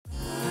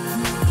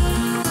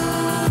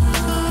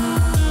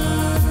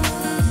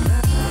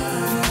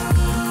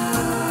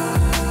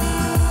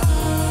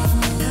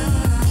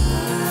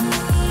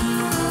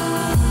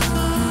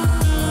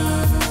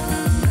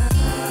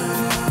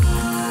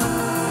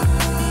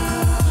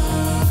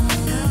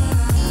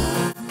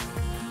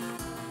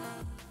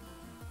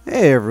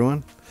Hey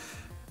everyone,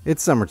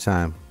 it's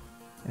summertime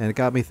and it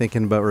got me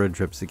thinking about road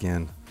trips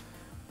again.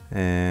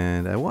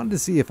 And I wanted to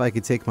see if I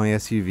could take my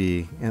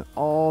SUV and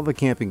all the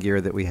camping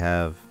gear that we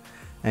have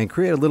and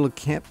create a little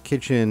camp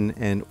kitchen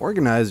and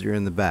organizer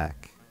in the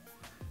back.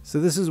 So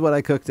this is what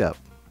I cooked up.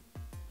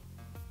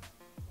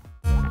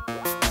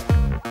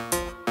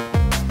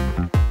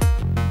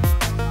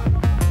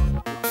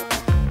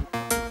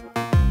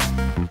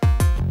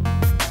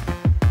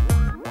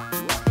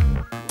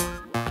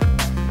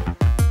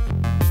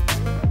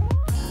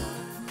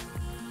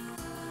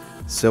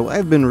 So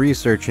I've been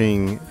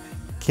researching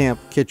camp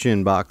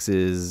kitchen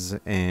boxes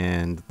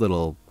and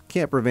little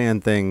camper van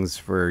things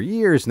for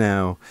years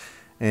now,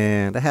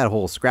 and I had a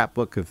whole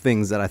scrapbook of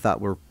things that I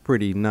thought were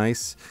pretty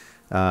nice.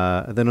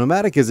 The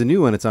Nomadic is a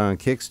new one. It's on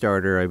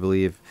Kickstarter, I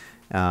believe.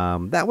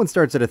 That one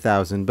starts at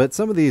 $1,000, but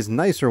some of these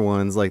nicer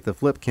ones like the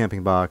Flip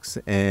Camping Box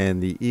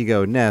and the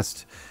Ego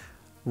Nest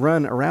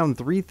run around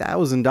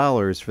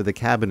 $3,000 for the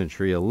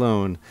cabinetry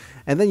alone,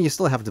 and then you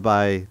still have to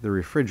buy the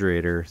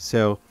refrigerator.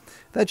 So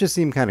that just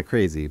seemed kind of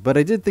crazy, but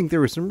I did think there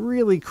were some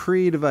really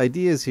creative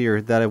ideas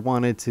here that I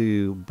wanted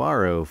to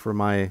borrow for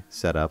my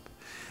setup.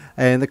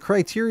 And the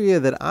criteria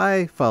that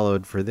I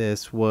followed for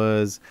this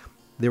was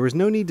there was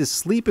no need to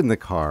sleep in the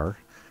car,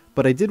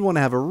 but I did want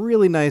to have a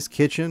really nice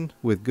kitchen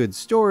with good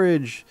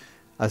storage,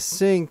 a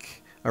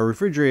sink, a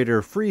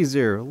refrigerator,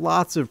 freezer,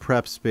 lots of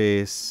prep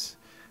space,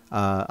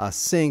 a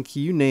sink,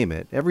 you name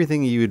it.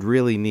 Everything you would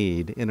really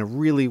need in a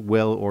really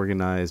well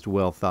organized,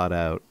 well thought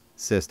out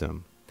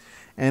system.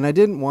 And I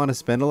didn't want to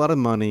spend a lot of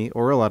money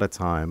or a lot of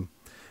time.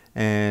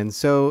 And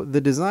so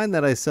the design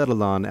that I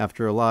settled on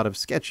after a lot of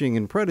sketching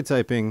and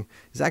prototyping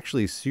is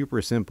actually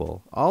super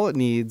simple. All it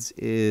needs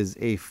is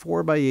a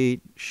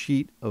 4x8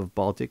 sheet of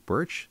Baltic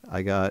birch.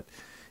 I got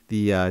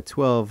the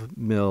 12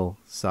 mil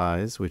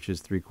size, which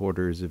is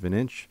 3/4 of an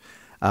inch.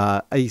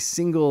 A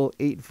single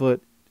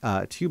 8-foot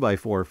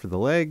 2x4 for the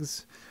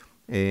legs,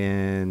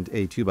 and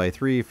a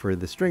 2x3 for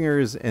the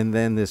stringers, and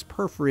then this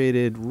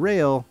perforated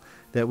rail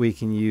that we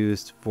can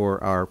use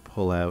for our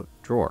pull-out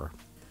drawer.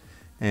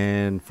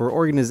 And for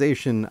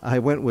organization, I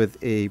went with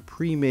a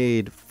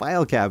pre-made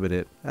file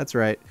cabinet. That's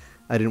right,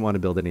 I didn't want to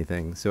build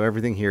anything, so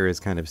everything here is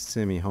kind of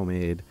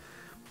semi-homemade.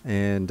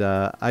 And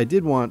I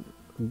did want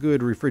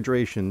good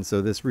refrigeration,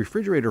 so this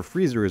refrigerator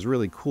freezer is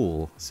really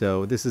cool.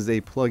 So this is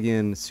a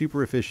plug-in,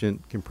 super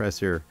efficient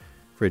compressor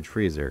fridge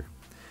freezer.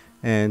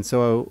 And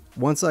so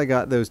once I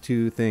got those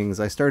two things,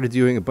 I started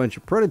doing a bunch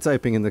of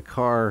prototyping in the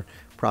car,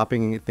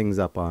 propping things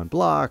up on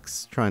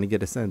blocks, trying to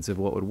get a sense of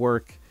what would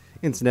work.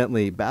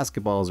 Incidentally,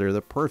 basketballs are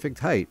the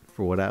perfect height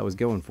for what I was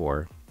going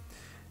for.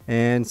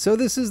 And so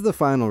this is the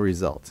final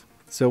result.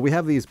 So we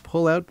have these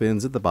pull-out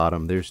bins at the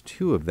bottom. There's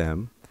 2 of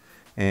them,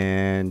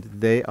 and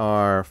they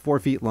are 4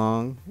 feet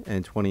long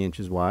and 20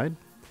 inches wide.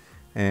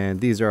 And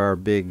these are our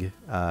big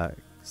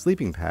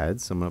sleeping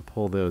pads, so I'm going to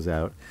pull those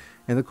out.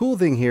 And the cool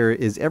thing here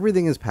is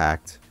everything is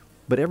packed,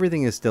 but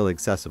everything is still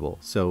accessible.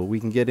 So we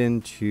can get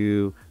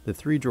into the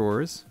 3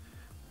 drawers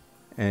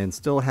and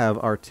still have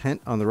our tent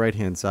on the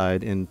right-hand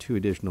side and 2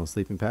 additional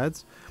sleeping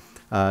pads.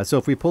 So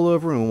if we pull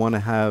over and we want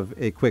to have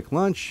a quick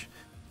lunch,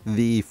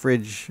 the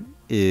fridge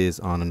is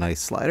on a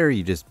nice slider.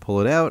 You just pull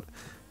it out.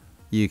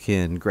 You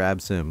can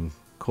grab some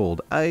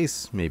cold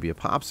ice, maybe a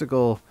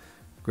popsicle,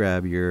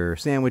 grab your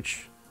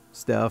sandwich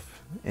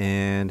stuff,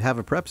 and have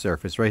a prep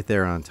surface right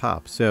there on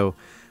top. So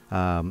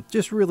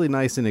just really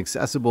nice and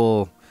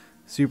accessible,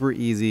 super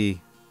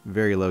easy,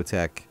 very low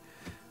tech.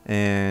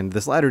 And the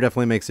slider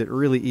definitely makes it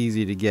really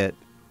easy to get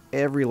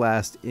every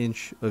last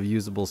inch of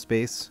usable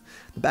space.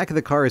 The back of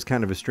the car is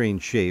kind of a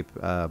strange shape,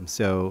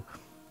 so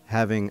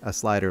having a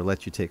slider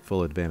lets you take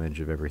full advantage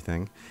of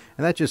everything.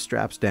 And that just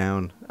straps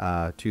down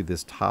to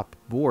this top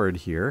board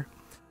here.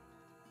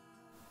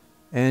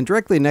 And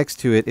directly next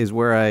to it is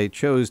where I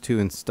chose to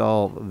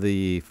install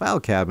the file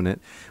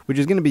cabinet, which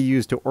is going to be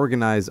used to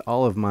organize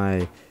all of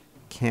my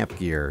camp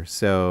gear.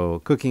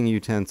 So cooking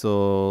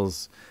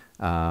utensils,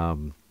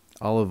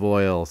 olive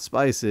oil,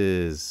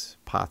 spices,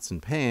 pots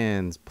and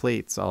pans,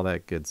 plates, all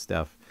that good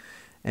stuff.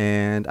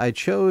 And I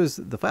chose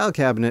the file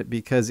cabinet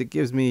because it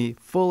gives me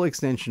full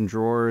extension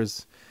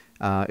drawers.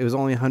 It was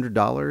only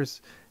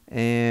 $100,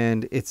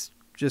 and it's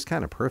just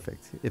kind of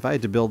perfect. If I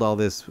had to build all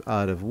this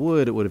out of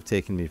wood, it would have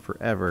taken me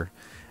forever.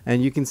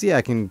 And you can see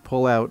I can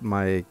pull out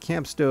my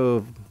camp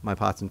stove, my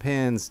pots and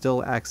pans,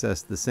 still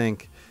access the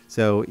sink.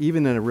 So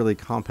even in a really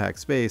compact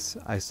space,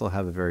 I still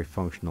have a very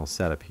functional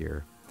setup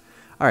here.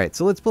 All right,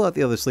 so let's pull out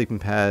the other sleeping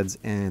pads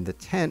and the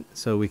tent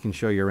so we can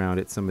show you around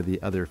at some of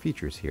the other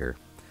features here.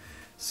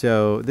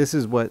 So this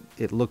is what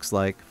it looks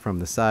like from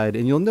the side,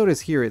 and you'll notice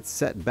here it's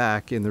set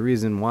back, and the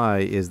reason why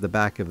is the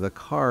back of the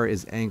car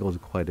is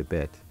angled quite a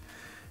bit.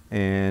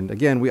 And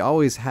again, we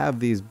always have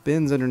these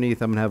bins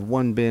underneath. I'm gonna have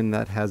one bin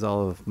that has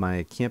all of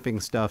my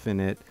camping stuff in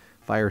it,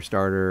 fire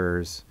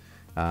starters,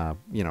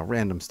 you know,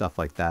 random stuff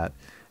like that.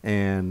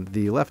 And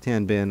the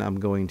left-hand bin I'm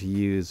going to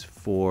use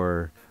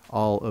for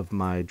all of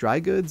my dry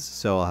goods.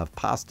 So I'll have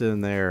pasta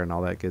in there and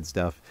all that good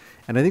stuff.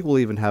 And I think we'll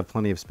even have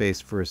plenty of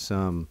space for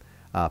some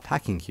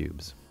packing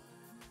cubes.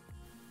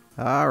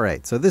 All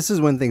right, so this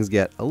is when things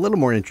get a little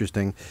more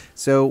interesting.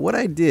 So what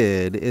I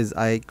did is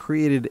I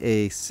created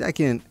a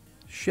second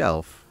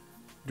shelf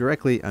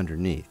directly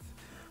underneath.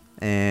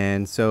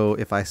 And so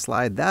if I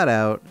slide that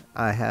out,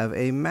 I have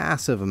a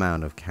massive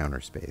amount of counter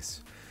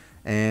space.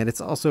 And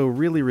it's also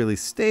really, really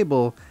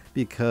stable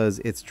because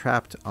it's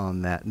trapped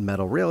on that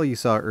metal rail you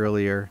saw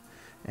earlier.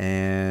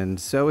 And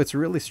so it's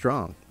really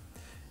strong.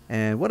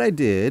 And what I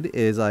did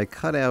is I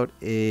cut out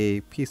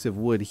a piece of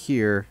wood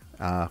here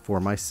for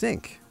my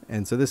sink.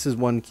 And so this is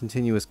one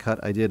continuous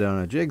cut I did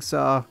on a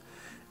jigsaw.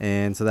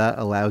 And so that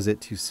allows it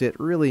to sit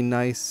really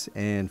nice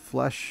and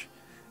flush.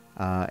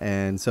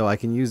 And so I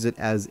can use it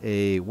as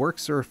a work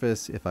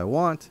surface if I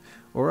want,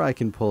 or I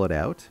can pull it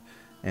out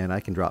and I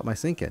can drop my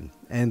sink in.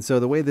 And so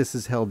the way this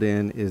is held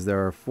in is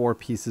there are 4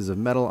 pieces of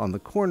metal on the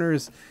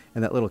corners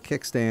and that little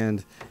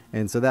kickstand.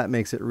 And so that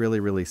makes it really,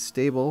 really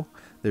stable.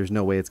 There's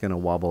no way it's going to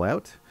wobble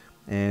out.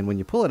 And when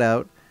you pull it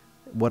out,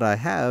 what I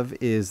have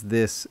is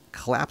this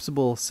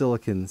collapsible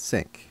silicon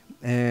sink.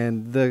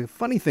 And the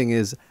funny thing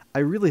is, I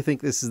really think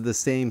this is the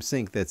same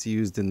sink that's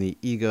used in the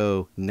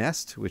Ego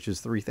Nest, which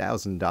is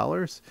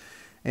 $3,000.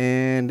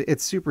 And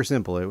it's super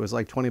simple. It was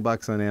like 20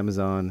 bucks on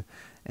Amazon.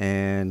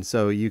 And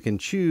so you can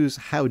choose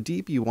how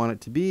deep you want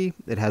it to be.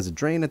 It has a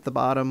drain at the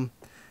bottom.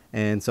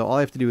 And so all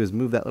I have to do is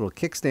move that little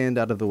kickstand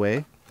out of the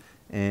way.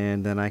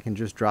 And then I can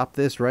just drop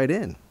this right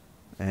in.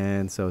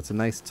 And so it's a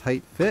nice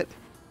tight fit.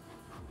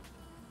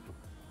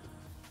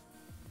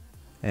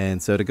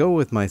 And so to go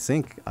with my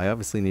sink, I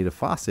obviously need a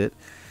faucet.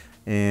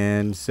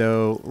 And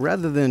so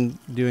rather than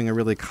doing a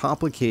really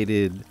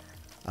complicated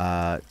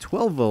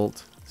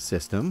 12-volt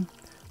system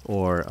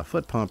or a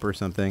foot pump or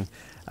something,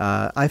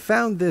 I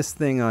found this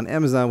thing on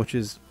Amazon, which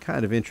is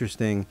kind of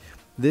interesting.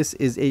 This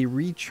is a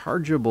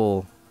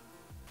rechargeable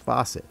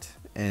faucet.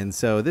 And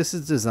so this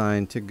is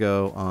designed to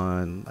go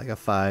on like a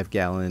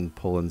 5-gallon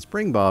pull and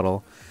spring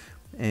bottle.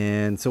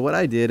 And so what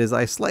I did is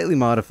I slightly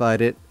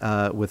modified it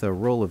with a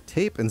roll of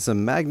tape and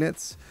some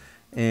magnets,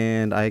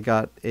 and I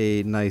got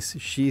a nice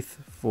sheath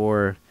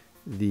for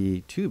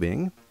the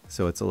tubing,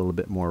 so it's a little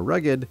bit more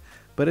rugged,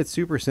 but it's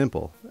super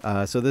simple.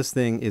 So this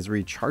thing is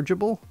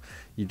rechargeable.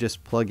 You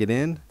just plug it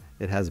in.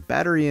 It has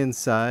battery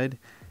inside,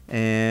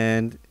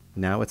 and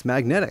now it's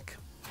magnetic.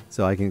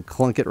 So I can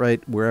clunk it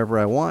right wherever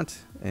I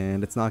want,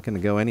 and it's not going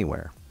to go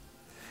anywhere.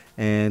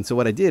 And so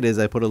what I did is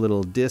I put a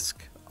little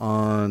disc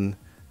on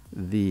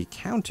the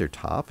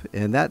countertop,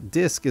 and that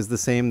disc is the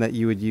same that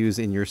you would use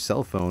in your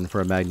cell phone for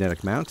a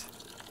magnetic mount.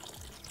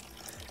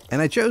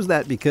 And I chose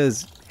that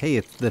because, hey,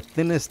 it's the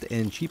thinnest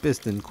and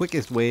cheapest and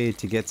quickest way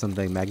to get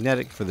something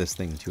magnetic for this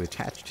thing to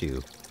attach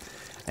to.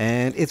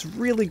 And it's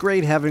really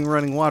great having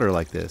running water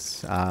like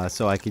this.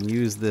 So I can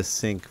use this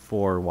sink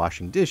for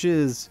washing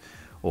dishes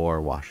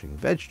or washing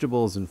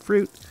vegetables and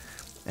fruit.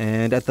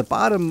 And at the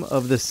bottom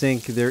of the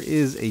sink, there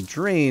is a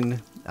drain.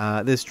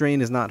 This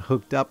drain is not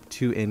hooked up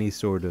to any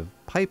sort of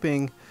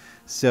piping.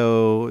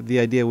 So the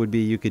idea would be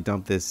you could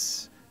dump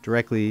this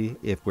directly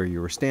if where you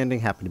were standing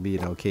happened to be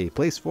an okay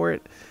place for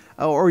it.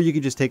 Or you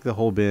could just take the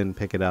whole bin,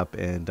 pick it up,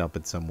 and dump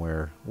it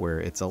somewhere where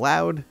it's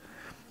allowed.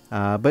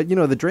 But, you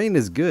know, the drain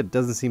is good. It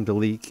doesn't seem to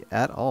leak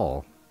at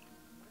all.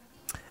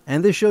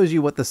 And this shows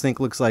you what the sink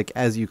looks like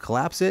as you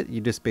collapse it. You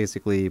just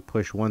basically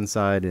push one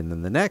side and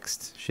then the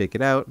next, shake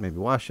it out, maybe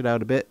wash it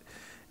out a bit.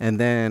 And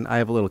then I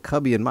have a little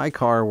cubby in my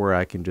car where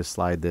I can just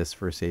slide this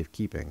for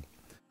safekeeping.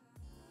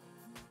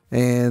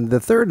 And the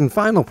third and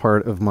final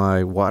part of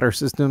my water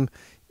system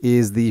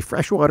is the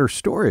freshwater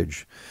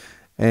storage.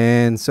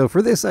 And so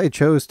for this, I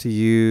chose to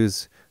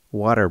use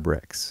water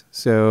bricks.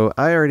 So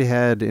I already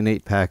had an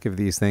 8-pack of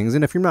these things.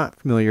 And if you're not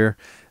familiar,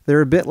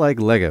 they're a bit like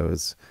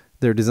Legos.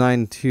 They're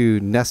designed to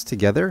nest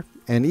together,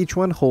 and each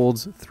one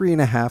holds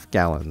 3.5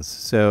 gallons.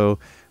 So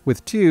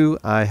with 2,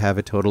 I have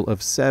a total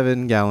of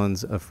 7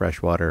 gallons of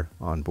fresh water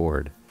on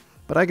board.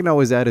 But I can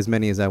always add as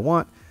many as I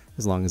want,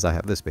 as long as I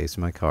have the space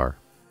in my car.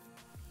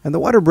 And the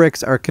water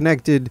bricks are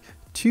connected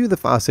to the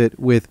faucet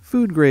with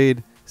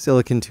food-grade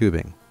silicone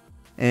tubing.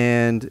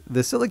 And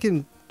the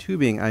silicone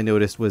tubing, I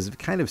noticed, was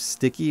kind of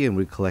sticky and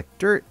would collect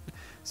dirt.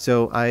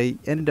 So I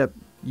ended up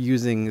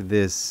using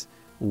this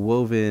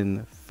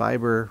woven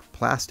fiber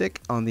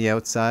plastic on the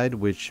outside,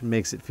 which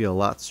makes it feel a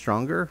lot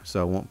stronger, so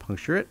I won't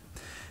puncture it.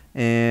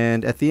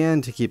 And at the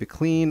end, to keep it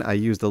clean, I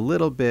used a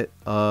little bit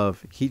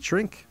of heat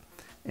shrink,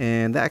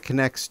 and that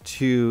connects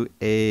to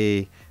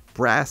a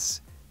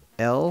brass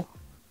L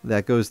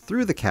that goes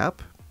through the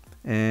cap,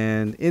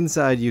 and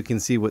inside you can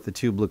see what the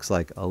tube looks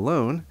like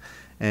alone.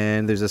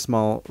 And there's a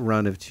small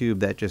run of tube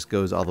that just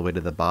goes all the way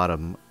to the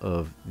bottom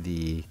of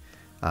the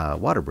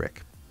water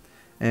brick.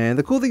 And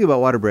the cool thing about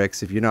water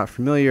bricks, if you're not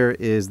familiar,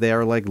 is they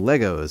are like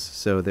Legos.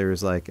 So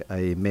there's like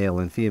a male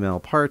and female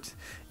part,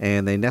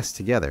 and they nest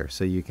together.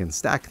 So you can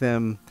stack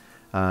them,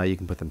 you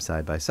can put them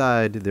side by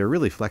side. They're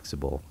really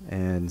flexible.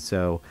 And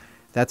so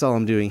that's all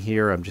I'm doing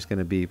here. I'm just going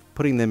to be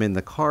putting them in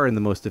the car in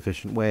the most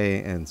efficient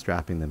way and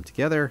strapping them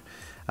together.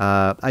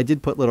 I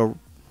did put little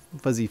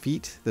fuzzy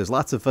feet. There's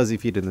lots of fuzzy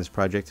feet in this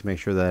project to make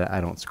sure that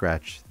I don't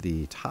scratch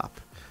the top.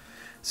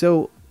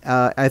 So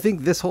I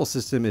think this whole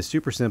system is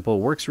super simple,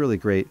 works really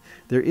great.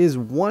 There is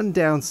one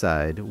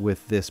downside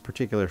with this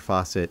particular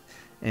faucet,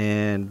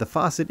 and the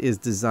faucet is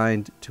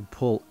designed to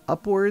pull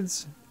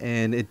upwards,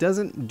 and it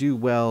doesn't do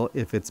well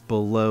if it's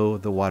below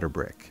the water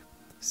brick.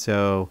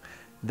 So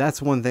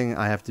that's one thing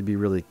I have to be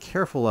really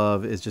careful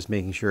of, is just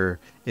making sure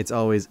it's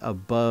always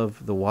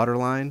above the water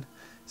line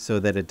so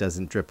that it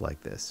doesn't drip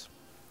like this.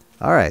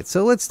 All right,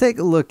 so let's take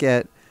a look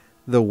at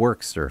the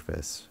work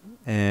surface.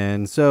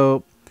 And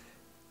so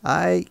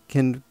I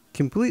can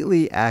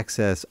completely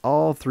access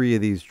all three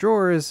of these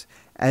drawers,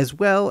 as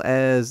well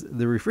as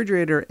the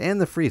refrigerator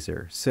and the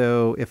freezer.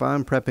 So if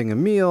I'm prepping a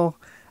meal,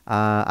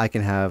 I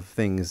can have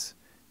things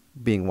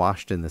being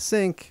washed in the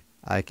sink.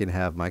 I can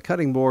have my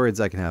cutting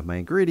boards. I can have my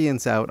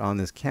ingredients out on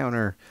this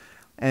counter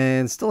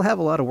and still have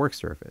a lot of work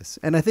surface.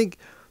 And I think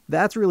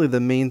that's really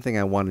the main thing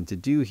I wanted to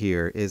do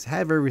here, is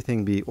have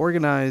everything be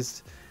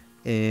organized.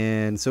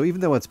 And so even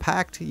though it's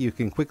packed, you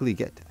can quickly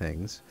get to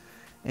things.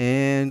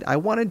 And I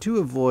wanted to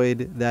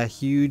avoid that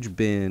huge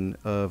bin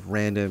of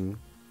random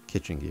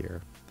kitchen gear.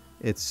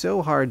 It's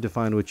so hard to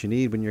find what you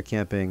need when you're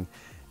camping.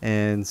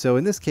 And so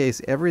in this case,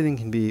 everything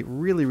can be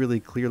really, really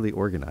clearly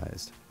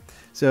organized.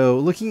 So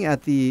looking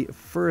at the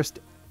first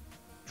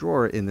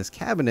drawer in this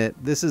cabinet,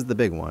 this is the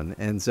big one.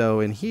 And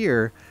so in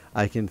here,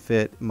 I can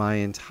fit my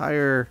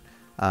entire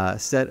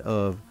set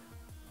of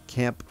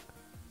camp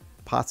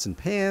pots and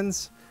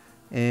pans.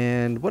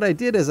 And what I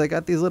did is I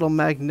got these little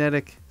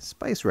magnetic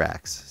spice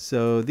racks.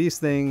 So these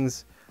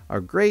things are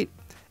great.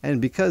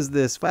 And because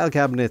this file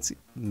cabinet's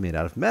made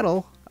out of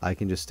metal, I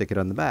can just stick it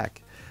on the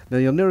back. Now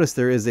you'll notice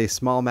there is a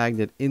small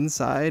magnet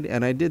inside,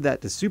 and I did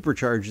that to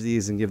supercharge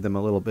these and give them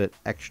a little bit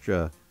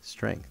extra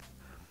strength.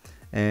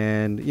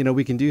 And you know,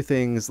 we can do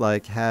things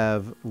like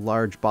have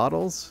large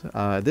bottles.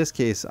 In this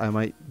case, I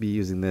might be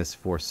using this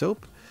for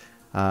soap.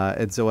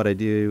 And so what I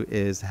do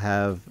is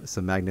have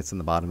some magnets on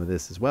the bottom of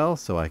this as well,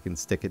 so I can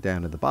stick it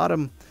down to the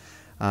bottom.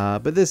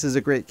 But this is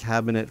a great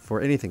cabinet for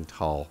anything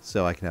tall.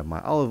 So I can have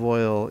my olive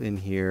oil in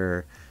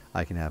here.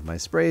 I can have my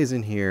sprays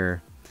in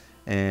here.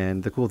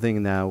 And the cool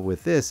thing now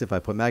with this, if I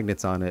put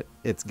magnets on it,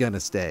 it's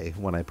gonna stay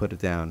when I put it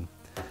down.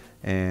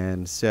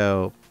 And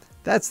so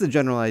that's the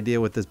general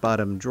idea with this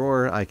bottom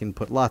drawer. I can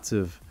put lots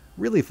of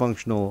really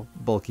functional,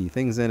 bulky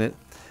things in it.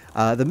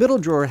 The middle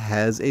drawer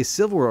has a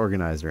silverware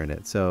organizer in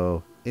it.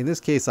 So in this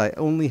case, I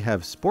only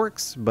have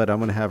sporks, but I'm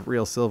going to have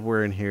real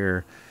silverware in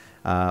here.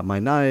 My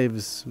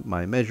knives,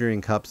 my measuring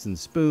cups and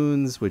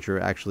spoons, which are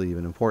actually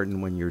even important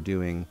when you're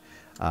doing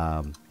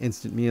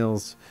instant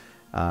meals.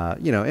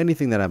 You know,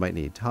 anything that I might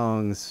need,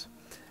 tongs.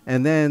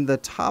 And then the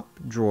top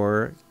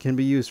drawer can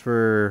be used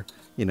for,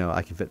 you know,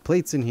 I can fit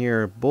plates in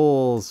here,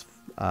 bowls.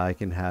 I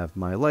can have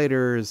my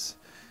lighters,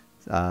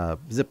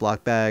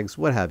 Ziploc bags,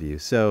 what have you.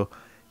 So,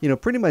 you know,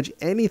 pretty much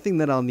anything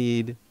that I'll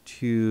need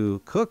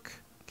to cook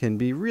can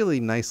be really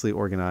nicely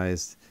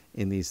organized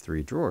in these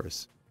three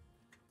drawers.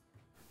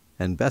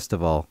 And best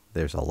of all,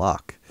 there's a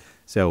lock.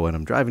 So when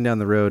I'm driving down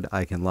the road,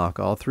 I can lock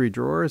all three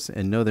drawers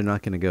and know they're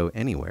not going to go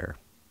anywhere.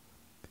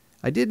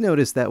 I did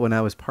notice that when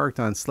I was parked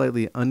on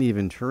slightly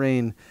uneven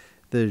terrain,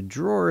 the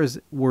drawers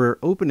were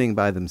opening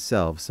by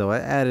themselves. So I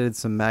added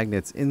some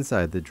magnets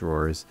inside the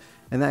drawers,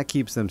 and that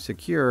keeps them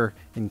secure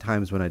in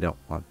times when I don't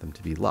want them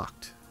to be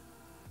locked.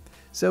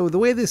 So the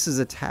way this is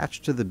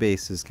attached to the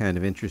base is kind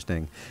of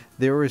interesting.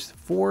 There was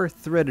 4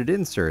 threaded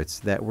inserts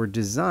that were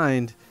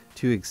designed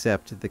to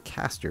accept the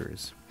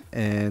casters.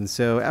 And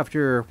so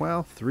after,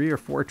 well, 3 or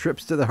 4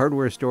 trips to the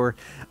hardware store,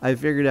 I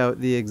figured out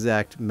the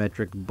exact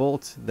metric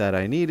bolt that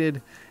I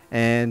needed.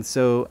 And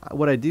so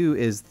what I do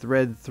is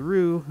thread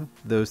through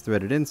those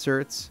threaded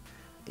inserts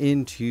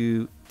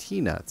into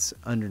T-nuts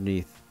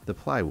underneath the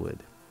plywood.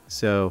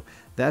 So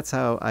that's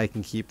how I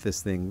can keep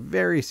this thing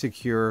very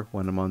secure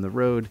when I'm on the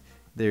road.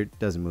 There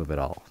doesn't move at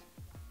all.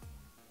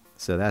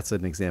 So that's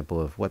an example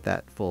of what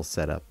that full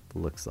setup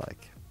looks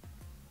like.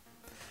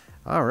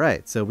 All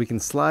right, so we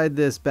can slide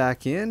this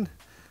back in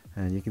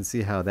and you can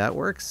see how that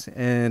works.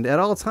 And at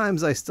all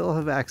times, I still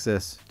have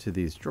access to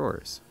these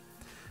drawers.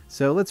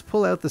 So let's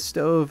pull out the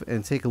stove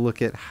and take a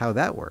look at how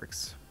that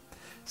works.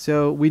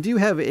 So we do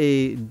have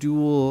a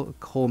dual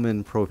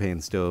Coleman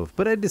propane stove,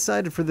 but I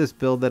decided for this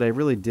build that I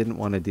really didn't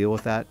want to deal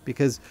with that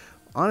because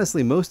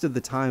honestly, most of the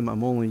time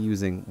I'm only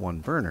using one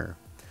burner.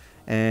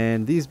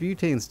 And these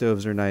butane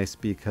stoves are nice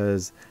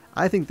because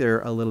I think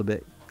they're a little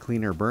bit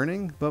cleaner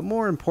burning, but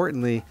more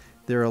importantly,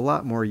 they're a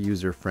lot more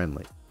user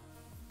friendly.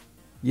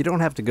 You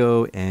don't have to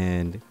go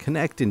and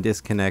connect and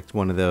disconnect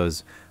one of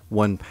those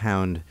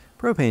 1-pound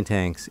propane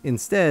tanks.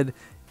 Instead,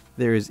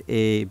 there's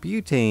a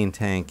butane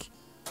tank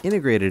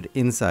integrated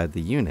inside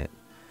the unit.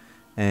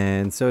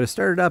 And so to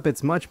start it up,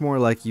 it's much more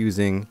like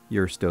using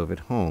your stove at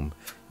home.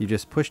 You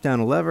just push down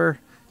a lever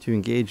to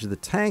engage the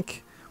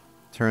tank,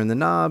 turn the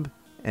knob,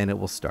 and it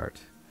will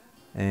start.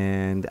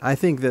 And I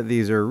think that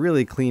these are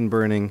really clean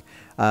burning.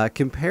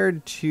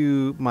 Compared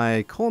to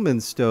my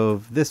Coleman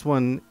stove, this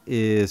one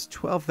is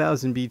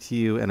 12,000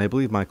 BTU, and I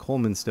believe my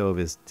Coleman stove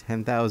is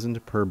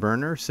 10,000 per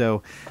burner.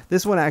 So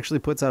this one actually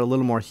puts out a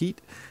little more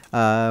heat.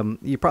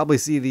 You probably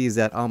see these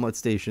at omelet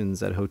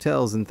stations at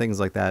hotels and things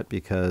like that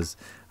because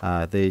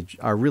they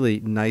are really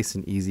nice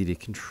and easy to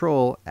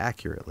control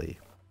accurately.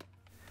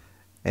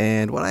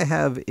 And what I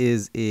have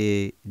is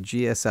a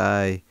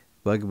GSI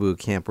Bugaboo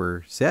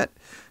camper set.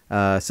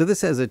 So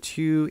this has a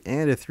 2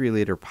 and a 3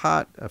 liter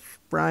pot, a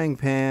frying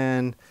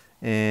pan,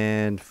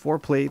 and 4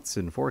 plates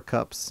and 4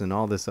 cups and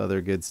all this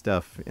other good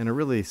stuff in a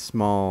really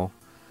small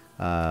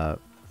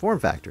form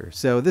factor.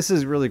 So this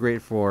is really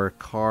great for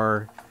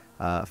car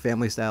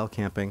family style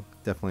camping.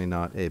 Definitely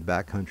not a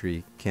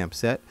backcountry camp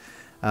set.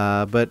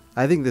 But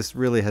I think this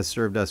really has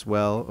served us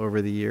well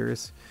over the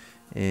years,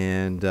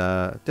 and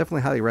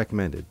definitely highly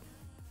recommended.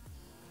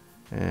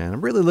 And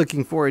I'm really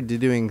looking forward to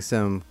doing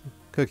some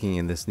cooking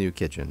in this new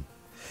kitchen.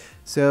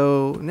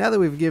 So now that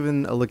we've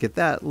given a look at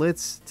that,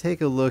 let's take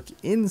a look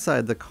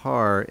inside the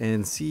car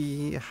and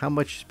see how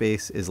much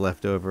space is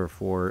left over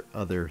for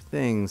other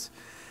things.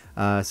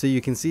 So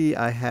you can see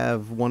I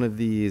have one of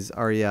these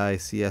REI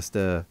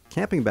Siesta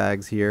camping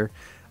bags here.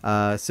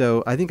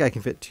 So I think I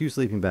can fit 2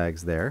 sleeping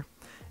bags there.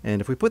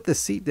 And if we put the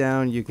seat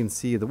down, you can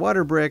see the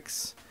water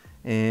bricks,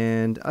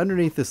 and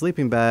underneath the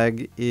sleeping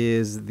bag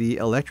is the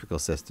electrical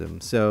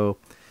system. So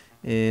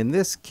in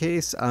this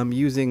case, I'm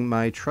using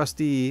my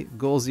trusty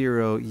Goal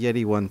Zero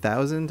Yeti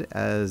 1000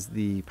 as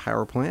the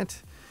power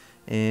plant,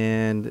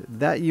 and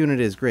that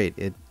unit is great.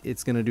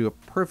 It's going to do a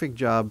perfect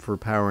job for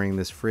powering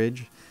this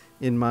fridge.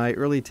 In my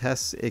early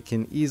tests, it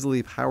can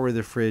easily power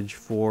the fridge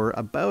for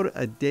about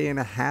a day and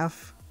a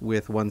half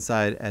with one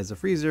side as a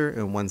freezer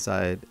and one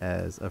side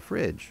as a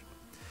fridge.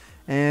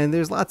 And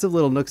there's lots of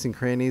little nooks and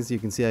crannies. You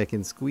can see I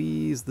can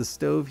squeeze the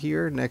stove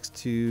here next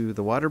to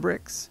the water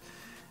bricks.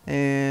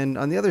 And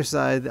on the other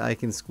side, I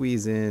can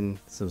squeeze in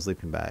some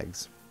sleeping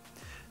bags.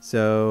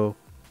 So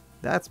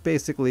that's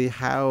basically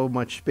how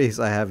much space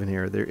I have in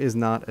here. There is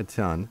not a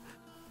ton.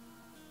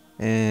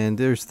 And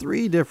there's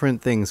 3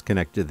 different things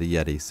connected to the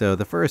Yeti. So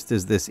the first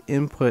is this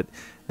input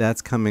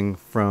that's coming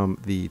from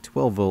the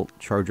 12-volt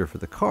charger for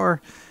the car.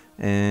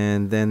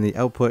 And then the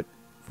output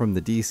from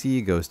the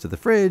DC goes to the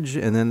fridge,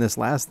 and then this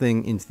last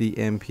thing into the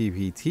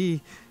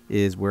MPPT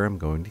is where I'm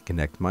going to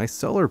connect my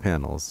solar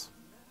panels.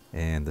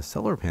 And the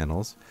solar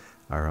panels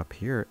are up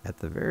here at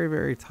the very,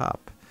 very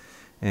top.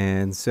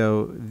 And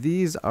so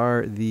these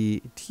are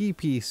the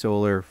TP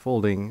solar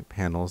folding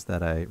panels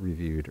that I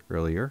reviewed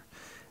earlier.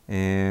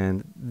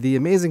 And the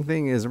amazing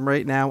thing is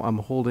right now I'm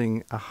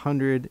holding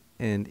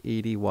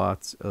 180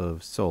 watts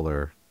of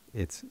solar.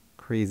 It's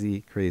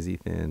crazy, crazy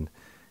thin,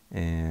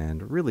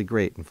 and really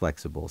great and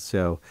flexible.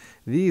 So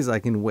these I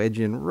can wedge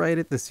in right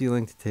at the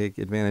ceiling to take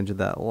advantage of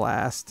that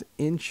last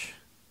inch,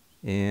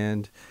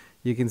 and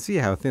you can see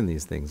how thin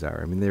these things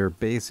are. I mean, they're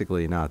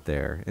basically not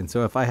there. And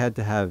so if I had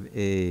to have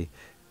a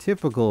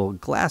typical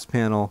glass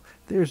panel,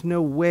 there's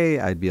no way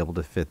I'd be able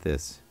to fit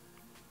this.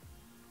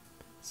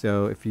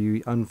 So if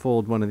you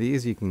unfold one of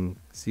these, you can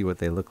see what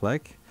they look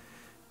like.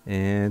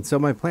 And so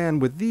my plan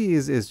with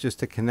these is just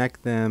to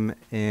connect them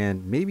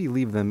and maybe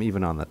leave them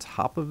even on the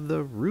top of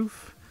the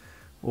roof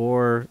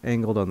or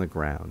angled on the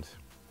ground.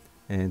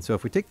 And so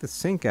if we take the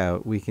sink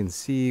out, we can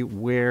see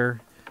where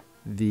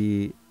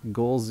the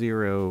Goal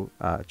Zero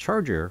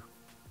charger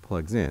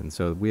plugs in.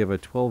 So we have a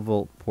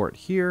 12-volt port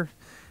here,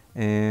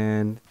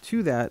 and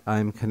to that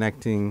I'm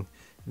connecting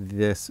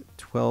this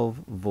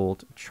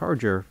 12-volt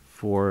charger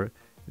for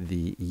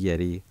the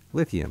Yeti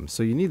lithium.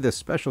 So you need this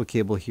special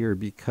cable here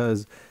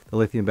because the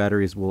lithium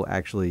batteries will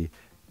actually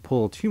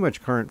pull too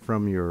much current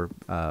from your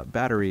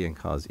battery and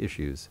cause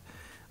issues.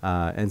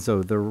 And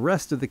so the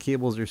rest of the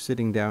cables are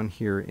sitting down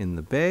here in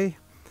the bay.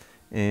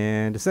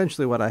 And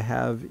essentially what I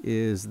have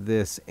is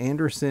this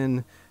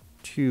Anderson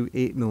 2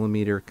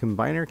 8mm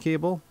combiner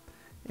cable.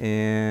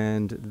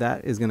 And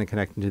that is going to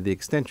connect into the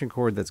extension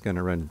cord that's going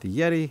to run to the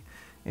Yeti.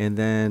 And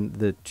then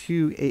the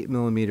 2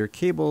 8mm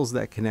cables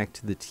that connect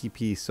to the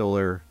TP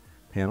solar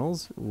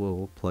panels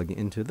will plug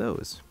into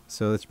those.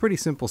 So it's a pretty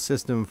simple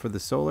system for the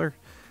solar.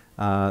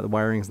 The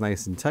wiring is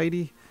nice and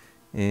tidy,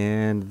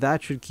 and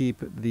that should keep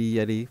the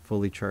Yeti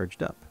fully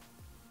charged up.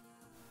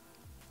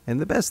 And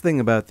the best thing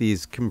about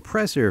these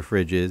compressor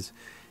fridges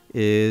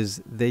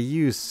is they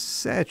use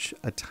such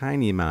a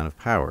tiny amount of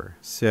power.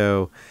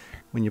 So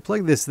when you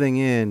plug this thing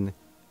in,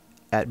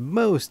 at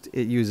most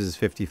it uses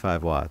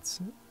 55 watts,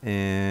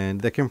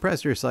 and the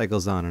compressor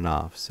cycles on and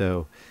off.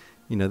 So,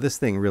 you know, this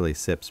thing really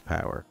sips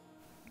power.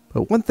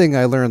 But one thing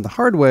I learned the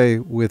hard way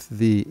with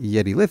the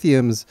Yeti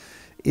lithiums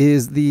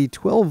is the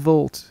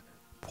 12-volt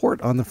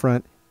port on the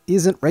front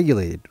isn't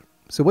regulated.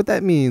 So what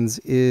that means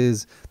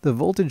is the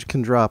voltage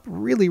can drop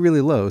really,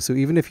 really low. So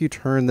even if you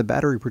turn the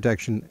battery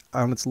protection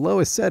on its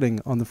lowest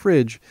setting on the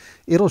fridge,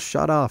 it'll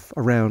shut off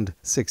around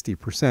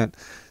 60%.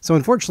 So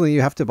unfortunately,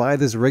 you have to buy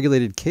this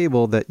regulated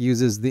cable that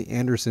uses the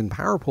Anderson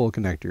power pole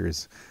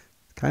connectors.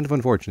 Kind of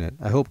unfortunate.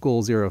 I hope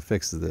Goal Zero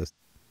fixes this.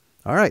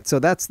 All right, so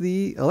that's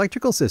the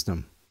electrical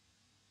system.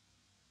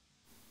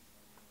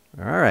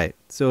 All right,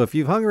 so if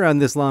you've hung around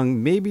this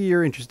long, maybe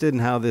you're interested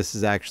in how this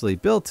is actually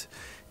built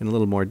in a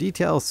little more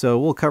detail, so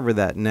we'll cover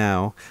that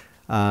now.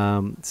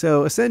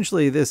 So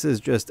essentially, this is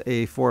just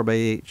a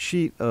 4x8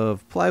 sheet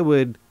of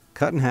plywood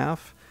cut in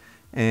half,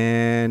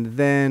 and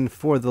then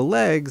for the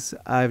legs,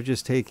 I've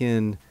just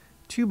taken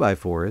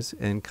 2x4s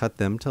and cut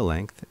them to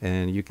length,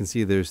 and you can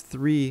see there's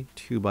 3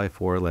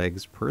 2x4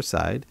 legs per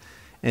side,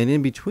 and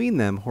in between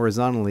them,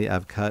 horizontally,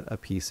 I've cut a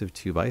piece of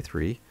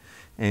 2x3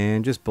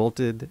 and just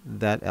bolted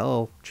that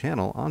L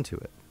channel onto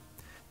it.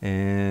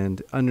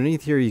 And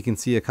underneath here, you can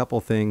see a couple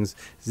things.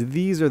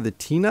 These are the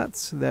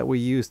T-nuts that we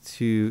use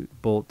to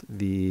bolt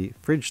the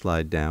fridge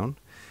slide down.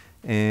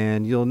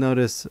 And you'll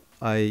notice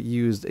I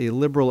used a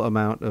liberal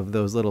amount of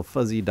those little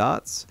fuzzy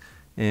dots,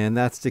 and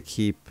that's to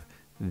keep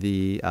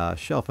the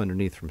shelf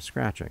underneath from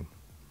scratching.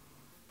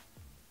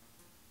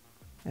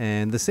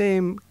 And the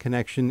same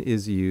connection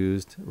is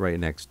used right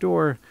next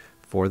door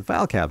for the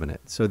file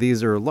cabinet. So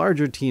these are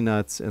larger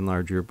T-nuts and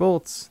larger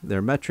bolts.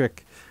 They're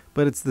metric,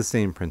 but it's the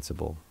same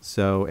principle.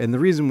 So, and the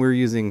reason we're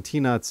using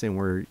T-nuts and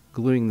we're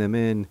gluing them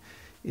in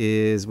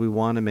is we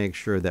want to make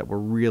sure that we're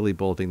really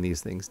bolting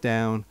these things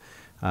down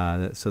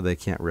so they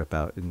can't rip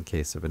out in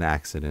case of an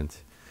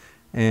accident.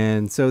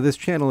 And so this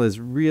channel is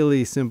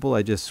really simple.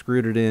 I just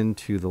screwed it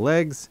into the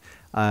legs.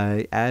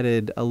 I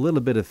added a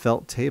little bit of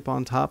felt tape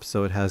on top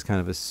so it has kind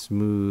of a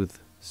smooth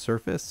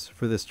surface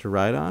for this to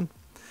ride on.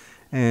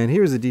 And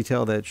here's a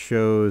detail that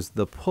shows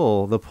the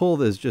pull. The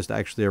pull is just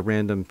actually a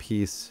random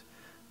piece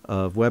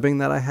of webbing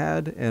that I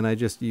had, and I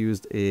just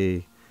used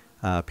a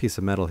piece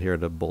of metal here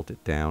to bolt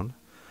it down.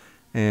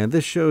 And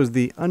this shows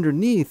the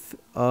underneath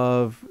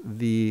of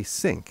the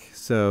sink.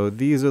 So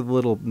these are the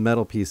little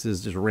metal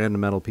pieces, just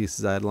random metal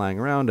pieces I had lying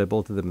around. I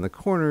bolted them in the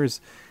corners,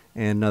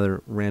 and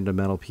another random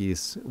metal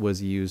piece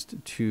was used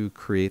to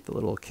create the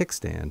little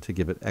kickstand to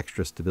give it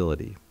extra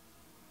stability.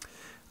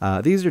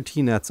 These are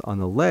T-nuts on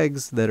the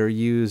legs that are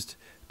used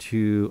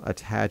to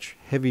attach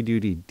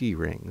heavy-duty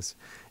D-rings.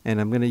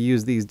 And I'm going to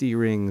use these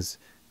D-rings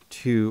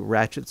to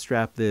ratchet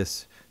strap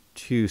this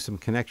to some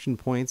connection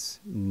points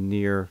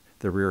near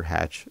the rear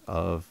hatch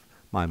of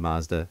my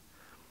Mazda.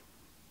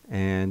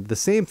 And the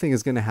same thing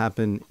is going to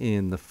happen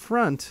in the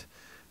front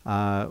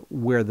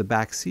where the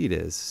back seat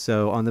is.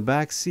 So on the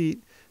back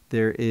seat,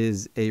 there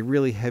is a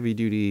really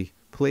heavy-duty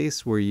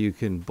place where you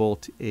can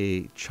bolt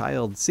a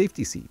child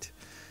safety seat.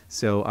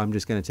 So I'm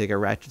just going to take a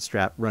ratchet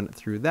strap, run it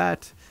through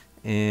that,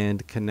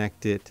 and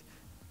connect it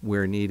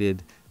where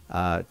needed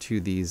to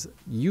these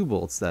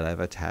U-bolts that I've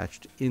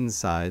attached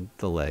inside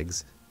the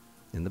legs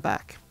in the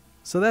back.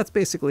 So that's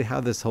basically how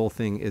this whole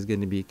thing is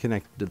going to be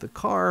connected to the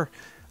car.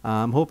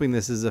 I'm hoping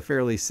this is a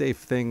fairly safe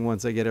thing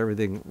once I get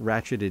everything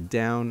ratcheted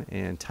down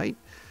and tight.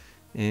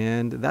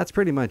 And that's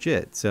pretty much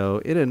it. So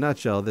in a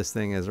nutshell, this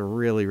thing is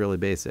really, really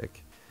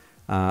basic.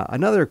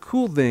 Another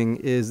cool thing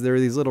is there are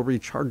these little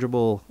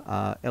rechargeable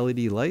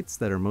LED lights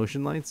that are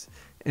motion lights.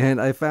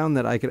 And I found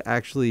that I could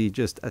actually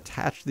just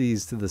attach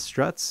these to the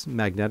struts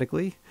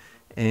magnetically,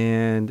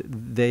 and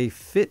they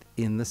fit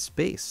in the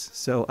space.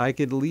 So I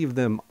could leave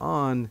them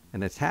on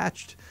and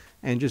attached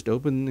and just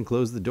open and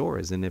close the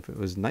doors. And if it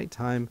was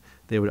nighttime,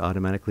 they would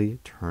automatically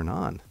turn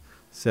on.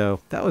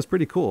 So that was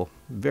pretty cool.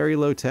 Very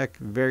low tech,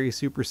 very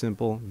super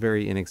simple,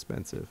 very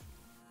inexpensive.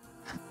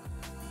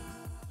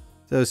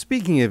 So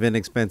speaking of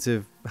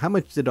inexpensive, how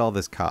much did all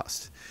this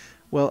cost?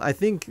 Well, I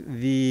think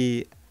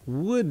the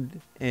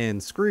wood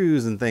and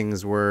screws and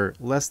things were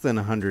less than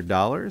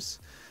 $100.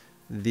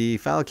 The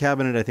file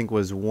cabinet I think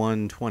was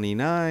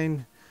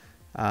 $129.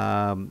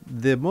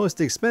 The most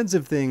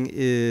expensive thing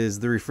is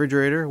the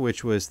refrigerator,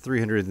 which was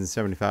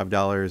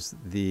 $375.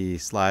 The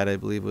slide I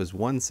believe was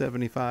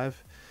 $175.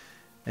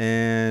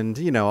 And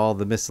you know, all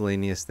the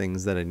miscellaneous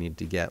things that I need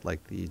to get,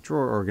 like the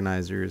drawer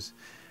organizers.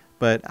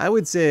 But I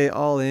would say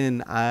all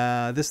in,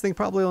 this thing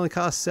probably only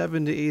cost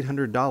 $700 to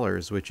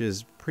 $800, which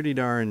is pretty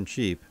darn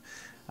cheap.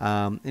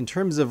 In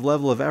terms of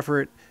level of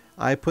effort,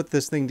 I put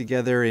this thing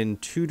together in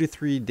 2 to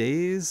 3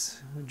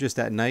 days, just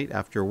at night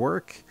after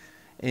work.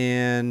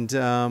 And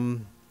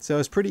so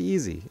it's pretty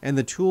easy. And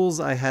the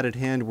tools I had at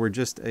hand were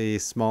just a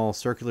small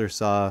circular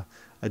saw,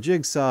 a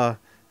jigsaw,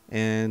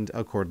 and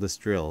a cordless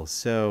drill.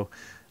 So,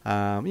 you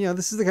know,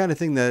 this is the kind of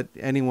thing that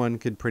anyone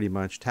could pretty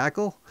much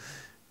tackle.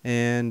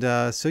 And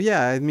so,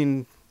 yeah, I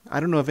mean, I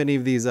don't know if any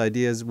of these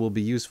ideas will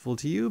be useful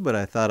to you, but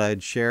I thought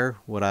I'd share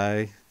what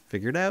I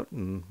figured out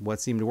and what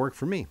seemed to work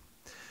for me.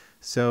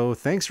 So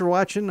thanks for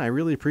watching. I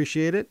really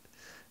appreciate it.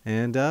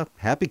 And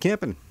happy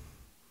camping.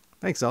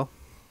 Thanks all.